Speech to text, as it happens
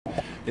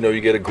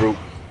you get a group.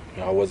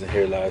 I wasn't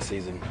here last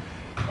season,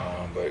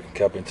 but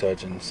kept in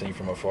touch and seen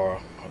from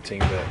afar a team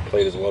that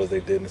played as well as they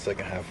did in the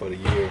second half of the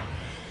year.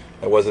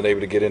 I wasn't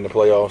able to get in the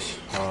playoffs.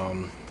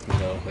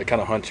 They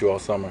kind of hunt you all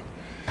summer.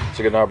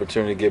 So get an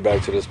opportunity to get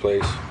back to this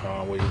place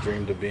where you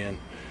dreamed of being.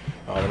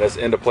 And that's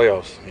in the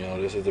playoffs.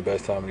 This is the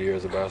best time of the year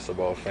as a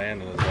basketball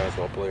fan and as a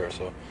basketball player.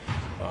 So,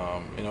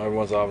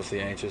 everyone's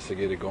obviously anxious to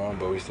get it going,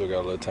 but we still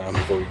got a little time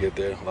before we get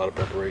there. A lot of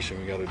preparation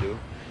we got to do,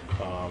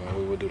 and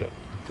we will do that.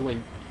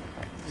 Dwyane,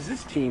 is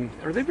this team,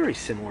 are they very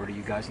similar to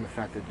you guys in the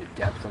fact that the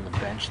depth on the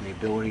bench and the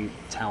ability,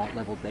 talent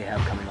level they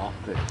have coming off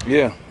of it?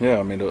 Yeah.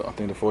 I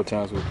think the 4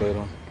 times we played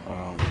them,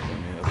 I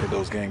think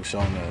those games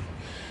shown that.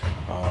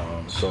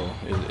 So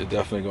it's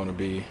definitely going to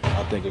be,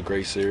 I think, a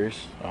great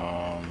series.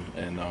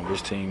 And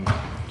which team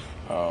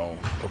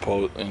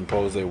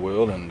impose their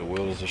will, and the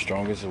will is the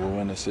strongest, and we'll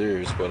win the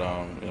series. But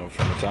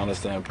from a talent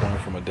standpoint,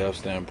 from a depth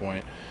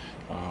standpoint,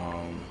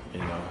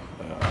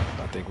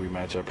 I think we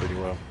match up pretty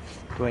well.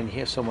 Dwyane, you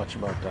hear so much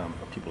about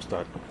people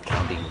start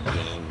counting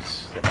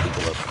games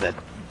that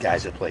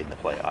guys have played in the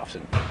playoffs,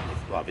 and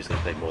obviously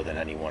played more than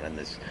anyone in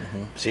this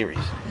series.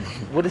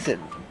 What is it?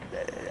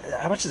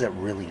 How much does that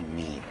really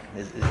mean?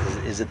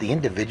 Is it the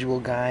individual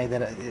guy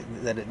that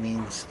it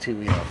means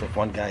to, if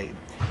one guy,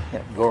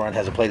 Goran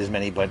hasn't played as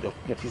many, but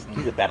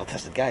he's a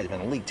battle-tested guy. He's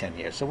been in the league 10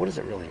 years. So what does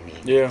it really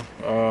mean? Yeah,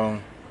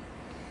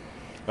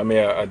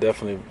 I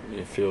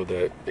definitely feel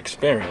that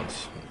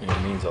experience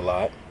means a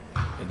lot.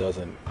 It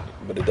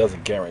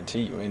doesn't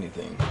guarantee you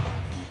anything.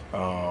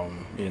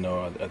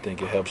 I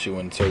think it helps you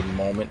in certain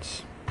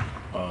moments.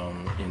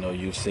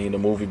 You've seen the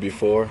movie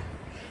before.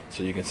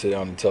 So you can sit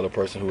down and tell a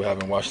person who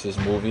haven't watched this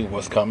movie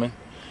what's coming,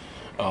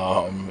 in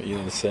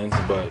a sense.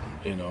 But,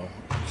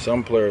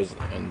 some players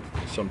and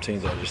some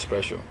teams are just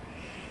special.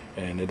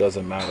 And it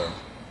doesn't matter,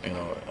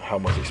 how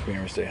much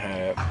experience they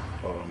have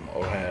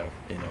or have.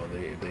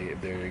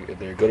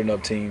 They're a good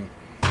enough team.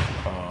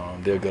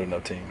 They're a good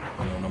enough team,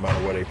 no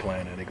matter where they play.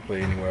 And they can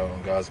play anywhere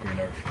on God's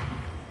green earth.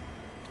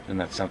 And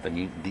that's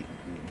something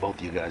both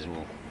of you guys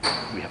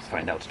we have to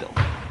find out still,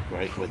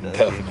 right? With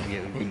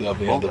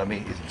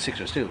definitely.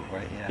 Sixers too,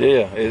 right?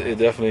 Yeah. It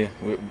definitely,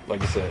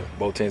 like you said,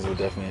 both teams will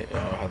definitely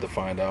have to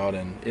find out.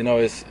 And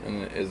it's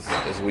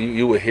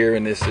you will hear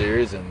in this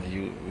series, and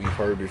we've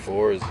heard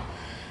before, is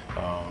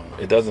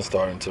it doesn't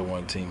start until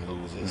one team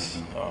loses.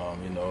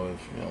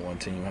 If one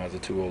team has a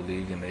 2-0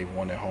 lead and they've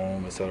won at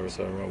home, et cetera,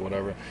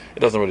 whatever, it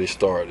doesn't really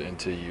start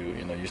until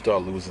you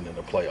start losing in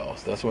the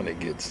playoffs. That's when it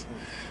gets.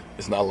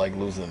 It's not like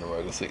losing in the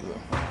regular season,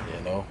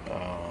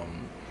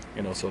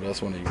 So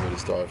that's when you really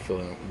start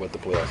feeling what the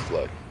playoffs is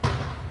like.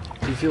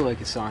 Do you feel like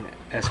Hassan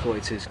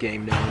escalates his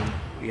game knowing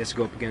he has to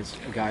go up against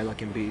a guy like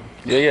Embiid?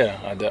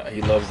 Yeah.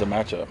 He loves the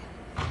matchup,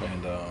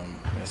 and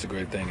that's a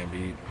great thing.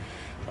 Embiid,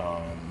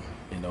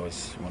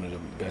 it's one of the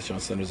best young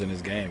centers in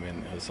his game,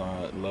 and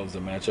Hassan loves the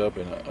matchup,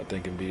 and I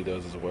think Embiid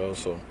does as well.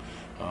 So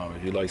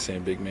if you like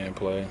seeing big men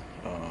play,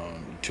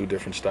 2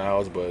 different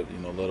styles, but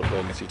let them play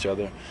against each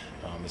other,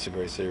 it's a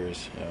great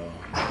series.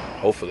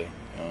 Hopefully,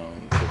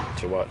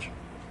 to watch.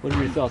 What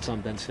are your thoughts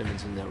on Ben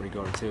Simmons in that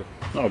regard too?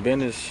 No,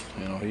 Ben is,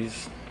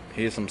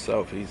 he is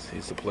himself.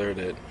 He's the player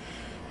that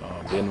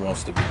Ben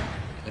wants to be,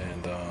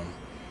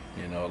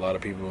 and a lot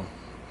of people,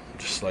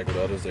 just like with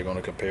others, they're going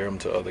to compare him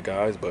to other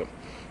guys, but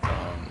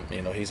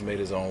he's made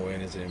his own way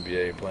in his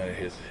NBA, playing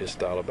his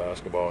style of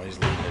basketball. He's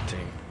leading the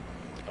team,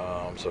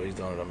 so he's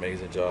done an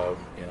amazing job,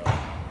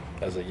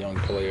 as a young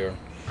player,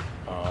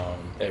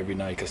 every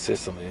night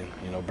consistently,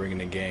 bringing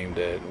the game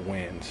that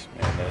wins,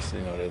 and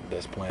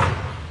that's playing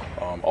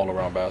all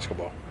around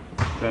basketball.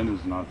 Ben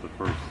is not the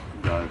first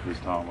guy of his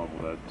talent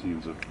level that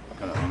teams have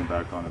kind of hung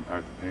back on and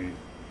packed the paint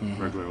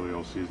regularly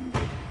all season,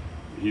 but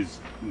he's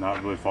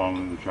not really fallen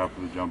into the trap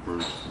of the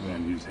jumpers,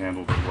 and he's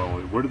handled it well.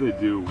 Where do they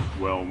do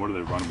well, and where do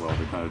they run well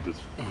to kind of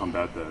just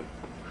combat that?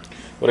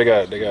 Well, they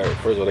got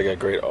first of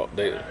all,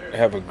 they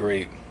have a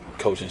great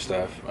coaching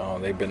staff.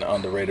 They've been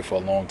underrated for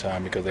a long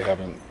time because they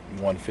haven't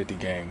won 50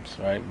 games,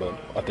 right? But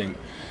I think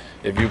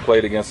if you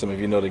played against them, if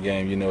you know the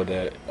game, you know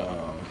that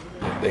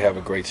they have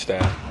a great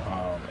staff.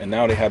 And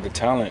now they have the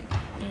talent,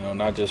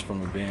 not just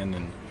from a Ben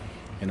and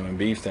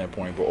Embiid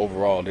standpoint, but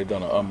overall they've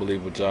done an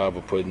unbelievable job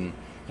of putting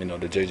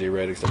the J.J.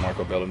 Redicks, the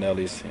Marco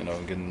Bellinellis,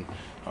 getting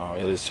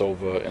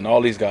Ilyasova, and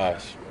all these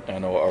guys,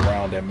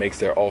 around that makes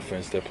their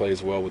offense, that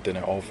plays well within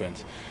their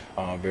offense,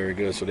 very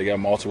good. So they got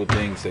multiple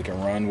things they can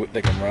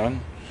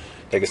run.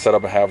 They can set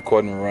up a half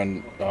court and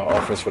run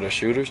offense for their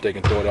shooters. They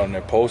can throw it on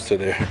their post to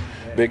their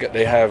big.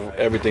 They have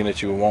everything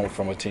that you want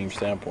from a team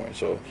standpoint.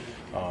 So,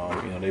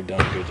 they've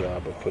done a good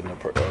job of putting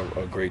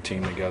a great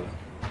team together.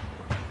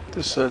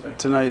 This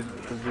tonight,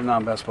 the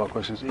non-basketball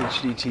questions,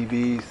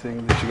 HDTV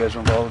thing that you guys are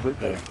involved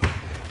with. Yeah.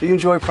 Do you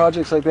enjoy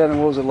projects like that, and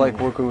what was it like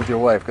working with your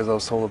wife? Because I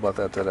was told about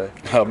that today.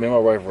 Me and my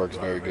wife works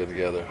very good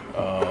together.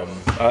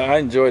 I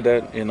enjoyed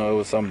that. It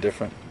was something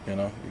different. You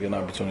get an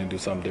opportunity to do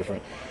something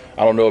different.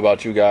 I don't know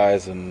about you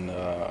guys, and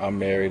I'm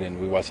married, and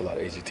we watch a lot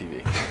of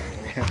HGTV.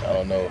 I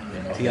don't know.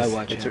 You know,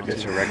 DIY It's channel.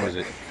 a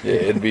requisite. yeah,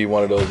 it'd be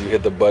one of those you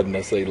hit the button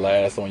that say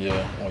last on your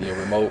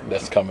remote.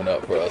 That's coming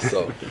up for us.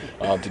 So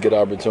to get the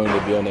opportunity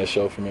to be on that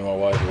show for me and my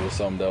wife, it was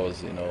something that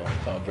was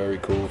very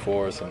cool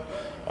for us,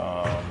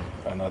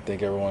 and I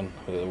think everyone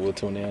that will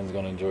tune in is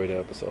going to enjoy the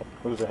episode.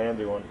 Who's the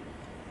handy one?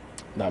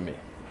 Not me.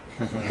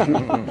 Just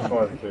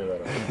wanted to clear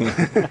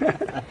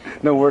that up.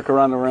 No work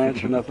around the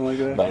ranch or nothing like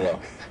that? No.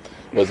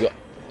 But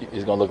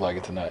it's going to look like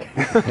it tonight.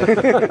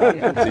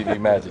 TV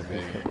magic,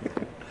 baby.